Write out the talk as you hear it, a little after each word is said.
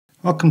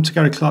Welcome to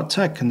Gary Clark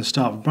Tech and the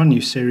start of a brand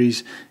new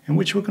series in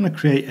which we're going to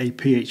create a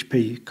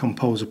PHP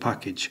Composer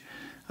package.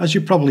 As you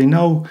probably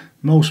know,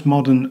 most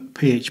modern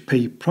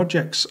PHP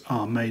projects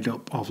are made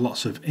up of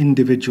lots of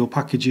individual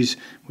packages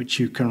which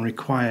you can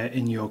require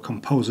in your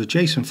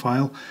composer.json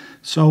file.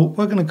 So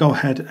we're going to go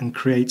ahead and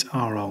create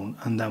our own,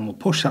 and then we'll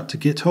push that to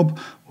GitHub.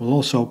 We'll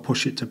also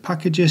push it to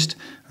Packagist,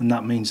 and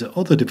that means that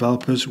other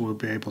developers will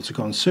be able to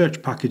go and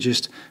search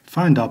Packagist,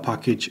 find our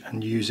package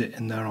and use it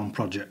in their own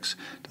projects.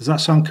 Does that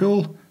sound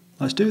cool?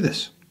 Let's do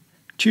this.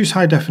 Choose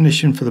high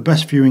definition for the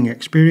best viewing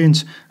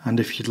experience, and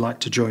if you'd like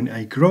to join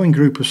a growing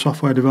group of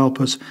software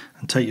developers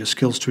and take your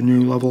skills to a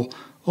new level,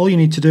 all you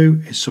need to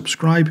do is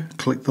subscribe,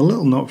 click the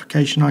little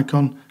notification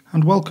icon,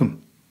 and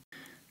welcome.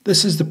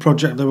 This is the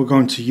project that we're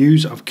going to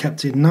use. I've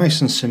kept it nice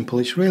and simple.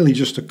 It's really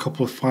just a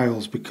couple of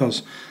files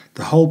because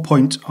the whole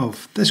point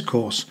of this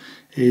course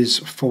is,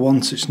 for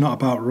once, it's not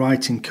about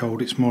writing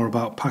code, it's more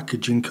about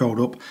packaging code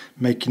up,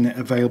 making it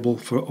available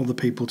for other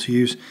people to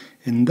use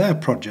in their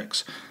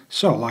projects.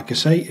 So, like I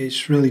say,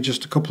 it's really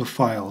just a couple of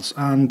files,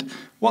 and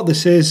what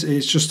this is,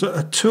 it's just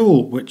a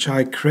tool which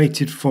I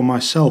created for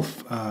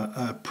myself,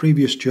 a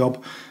previous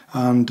job,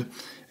 and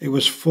it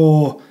was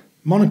for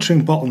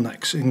monitoring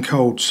bottlenecks in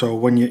code. So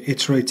when you're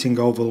iterating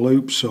over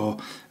loops or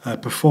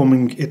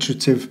performing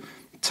iterative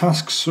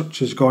tasks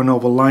such as going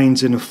over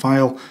lines in a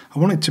file, I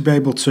wanted to be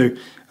able to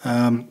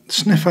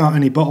sniff out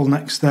any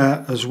bottlenecks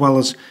there, as well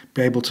as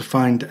be able to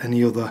find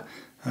any other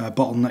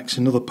bottlenecks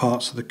in other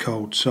parts of the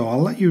code. So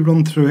I'll let you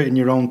run through it in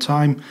your own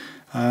time.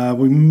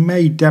 We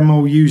may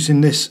demo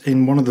using this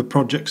in one of the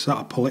projects that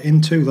I pull it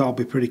into. That'll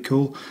be pretty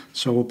cool,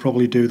 so we'll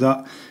probably do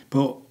that.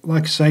 But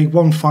like I say,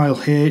 one file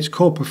here, it's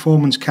called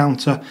performance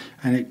counter,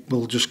 and it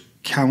will just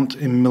count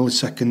in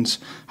milliseconds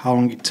how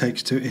long it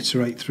takes to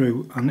iterate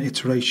through an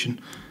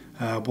iteration,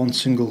 one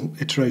single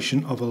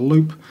iteration of a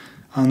loop.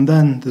 And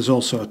then there's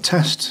also a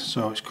test,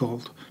 so it's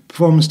called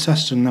performance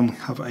test, and then we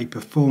have a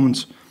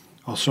performance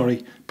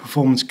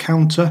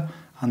counter,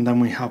 and then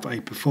we have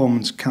a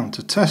performance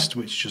counter test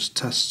which just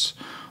tests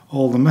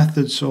all the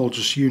methods, all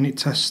just unit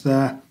tests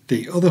there.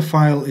 The other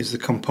file is the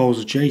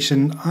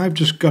composer.json. I've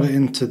just got it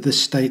into this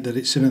state that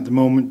it's in at the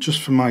moment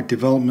just for my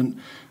development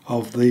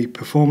of the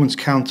performance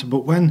counter,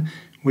 but when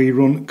we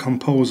run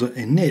composer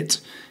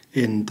init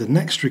in the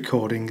next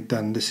recording,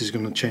 then this is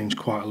going to change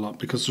quite a lot,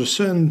 because there are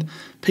certain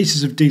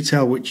pieces of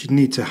detail which you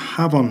need to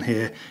have on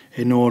here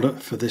in order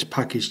for this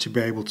package to be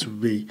able to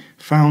be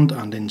found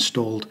and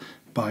installed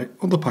by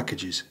other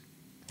packages.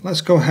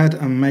 Let's go ahead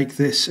and make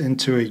this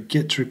into a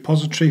Git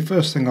repository.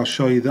 First thing, I'll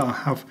show you that I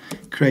have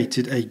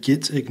created a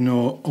git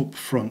ignore up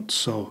front,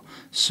 so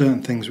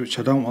certain things which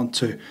I don't want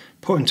to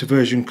put into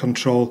version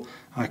control,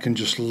 I can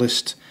just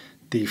list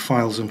the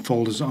files and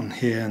folders on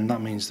here, and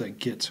that means that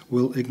Git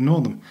will ignore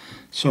them.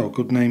 So,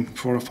 good name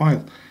for a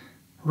file.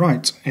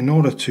 Right, in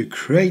order to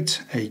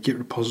create a Git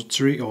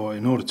repository, or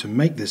in order to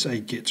make this a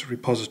Git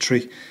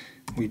repository,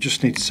 we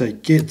just need to say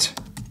git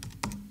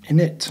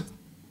init.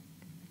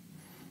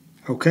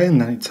 Okay, and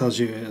then it tells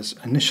you it has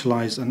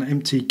initialized an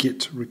empty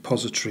Git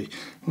repository.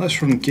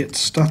 Let's run git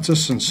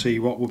status and see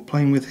what we're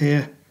playing with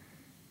here.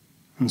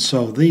 And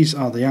so these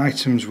are the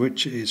items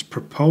which it is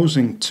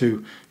proposing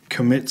to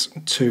commit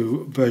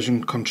to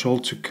version control,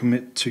 to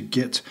commit to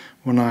Git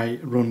when I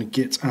run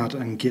git add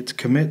and git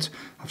commit.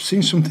 I've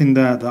seen something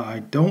there that I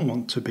don't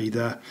want to be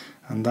there,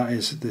 and that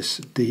is this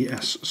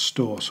ds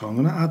store. So I'm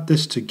going to add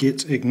this to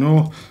git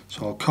ignore,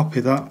 so I'll copy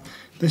that.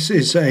 This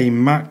is a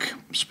Mac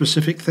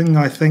specific thing,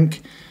 I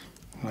think,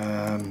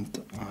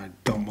 and I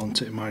don't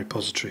want it in my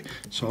repository.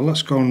 So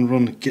let's go and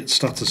run git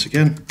status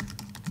again.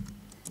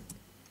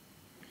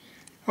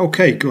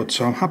 Okay, good.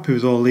 So I'm happy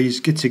with all these.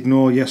 Git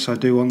ignore, yes, I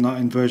do want that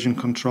in version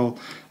control.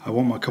 I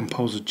want my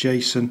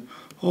composer.json,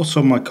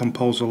 also my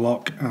composer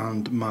lock,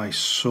 and my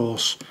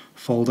source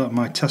folder,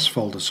 my test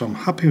folder. So I'm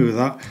happy with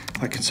that.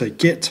 I can say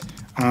git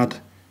add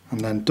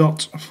and then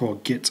dot for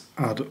git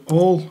add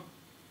all.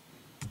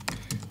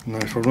 And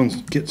then if I run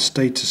git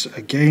status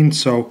again,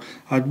 so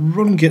I'd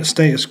run git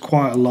status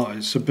quite a lot.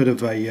 It's a bit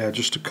of a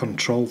just a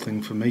control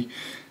thing for me.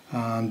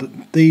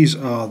 And these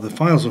are the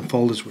files and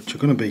folders which are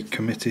going to be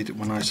committed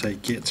when I say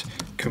git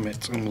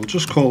commit, and we'll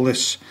just call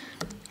this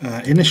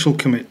initial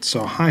commit.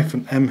 So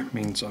 -m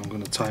means I'm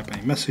going to type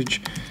a message,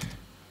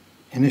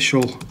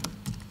 initial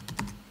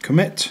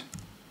commit.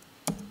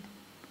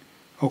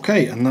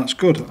 Okay, and that's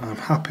good. I'm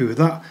happy with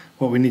that.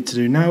 What we need to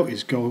do now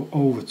is go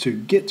over to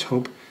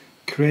GitHub,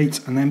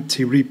 create an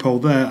empty repo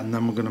there, and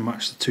then we're going to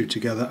match the two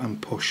together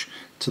and push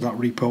to that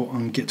repo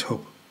on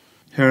GitHub.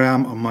 Here I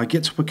am on my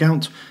GitHub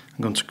account.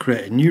 I'm going to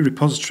create a new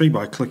repository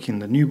by clicking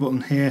the new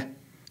button here,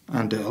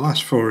 and it'll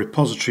ask for a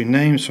repository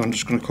name, so I'm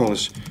just going to call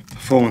this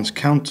performance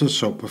counter.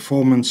 So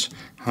performance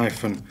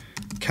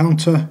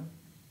counter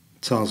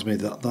tells me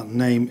that that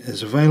name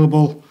is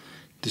available.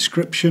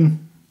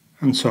 Description,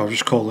 and so I'll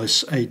just call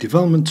this a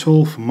development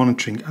tool for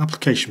monitoring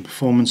application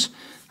performance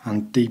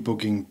and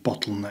debugging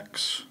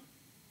bottlenecks.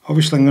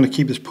 Obviously I'm going to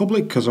keep this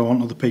public because I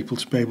want other people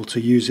to be able to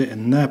use it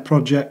in their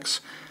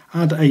projects.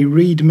 add a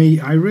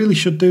readme. I really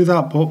should do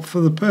that, but for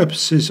the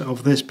purposes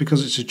of this,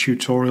 because it's a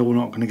tutorial, we're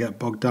not going to get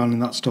bogged down in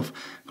that stuff.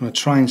 I'm going to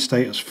try and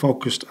stay as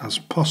focused as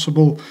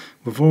possible.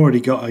 We've already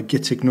got a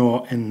git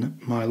ignore in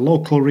my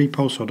local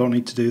repo, so I don't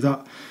need to do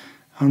that.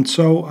 And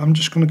so I'm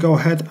just going to go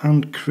ahead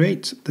and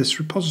create this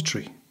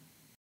repository.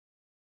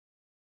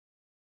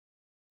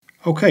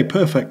 Okay,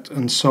 perfect.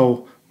 And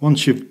so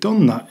once you've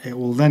done that, it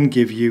will then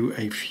give you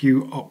a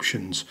few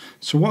options.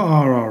 So what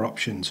are our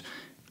options?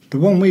 The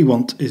one we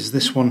want is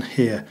this one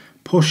here,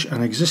 push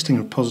an existing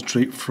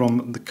repository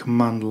from the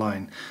command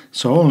line.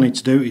 So all I need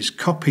to do is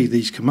copy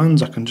these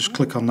commands. I can just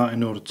click on that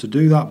in order to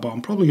do that, but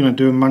I'm probably going to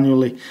do them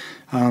manually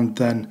and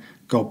then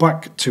go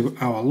back to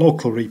our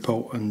local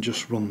repo and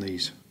just run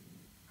these.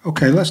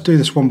 Okay, let's do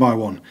this one by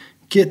one.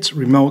 Git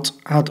remote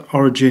add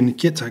origin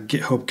git at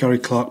GitHub Gary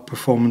Clark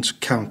performance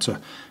counter.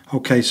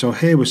 Okay, so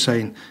here we're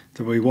saying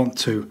that we want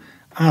to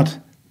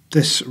add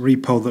this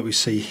repo that we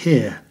see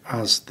here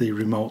as the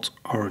remote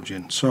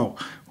origin. So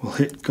we'll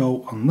hit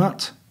go on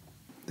that.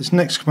 This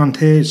next command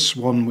here is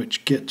one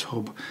which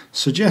GitHub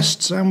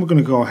suggests, and we're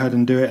going to go ahead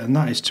and do it, and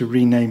that is to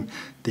rename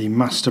the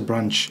master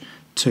branch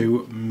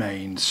to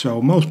main.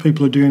 So most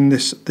people are doing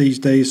this these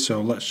days,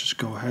 so let's just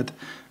go ahead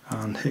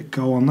and hit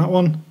go on that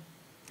one.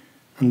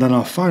 And then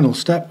our final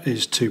step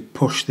is to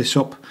push this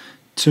up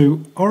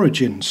to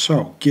origin.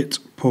 So git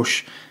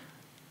push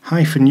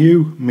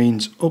 -u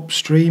means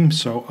upstream,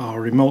 so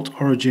our remote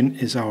origin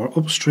is our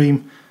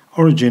upstream,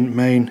 origin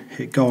main,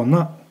 hit go on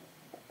that.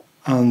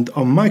 And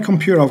on my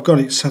computer I've got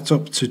it set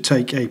up to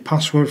take a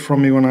password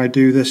from me when I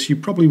do this. You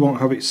probably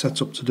won't have it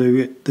set up to do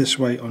it this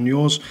way on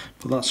yours,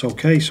 but that's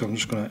okay, so I'm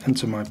just going to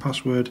enter my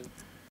password.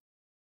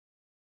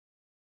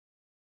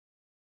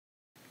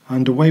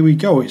 And away we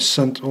go, it's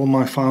sent all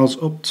my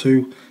files up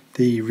to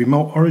the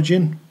remote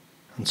origin.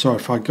 And so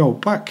if I go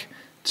back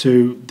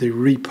to the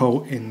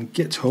repo in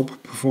GitHub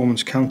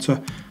performance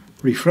counter,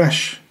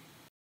 refresh,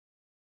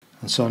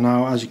 and so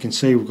now as you can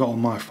see we've got all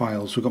my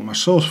files. We've got my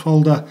source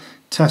folder,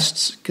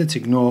 tests, git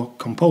ignore,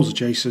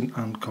 composer.json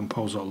and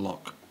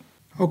composer.lock.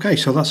 Okay,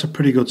 so that's a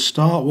pretty good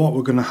start. What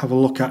we're going to have a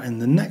look at in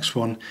the next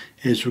one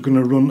is we're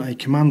going to run a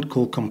command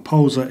called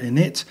composer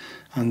init,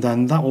 and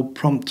then that will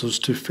prompt us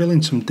to fill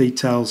in some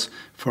details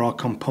for our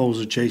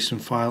composer.json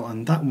file,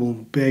 and that will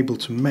be able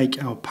to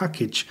make our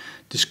package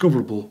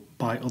discoverable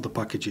by other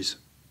packages.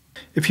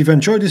 If you've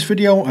enjoyed this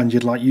video and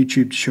you'd like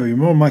YouTube to show you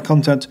more of my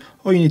content,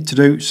 all you need to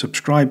do is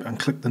subscribe and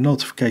click the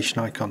notification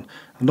icon.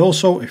 And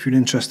also, if you're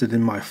interested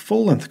in my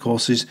full-length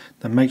courses,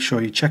 then make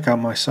sure you check out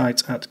my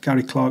site at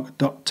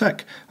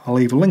garyclark.tech. I'll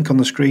leave a link on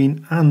the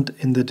screen and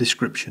in the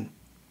description.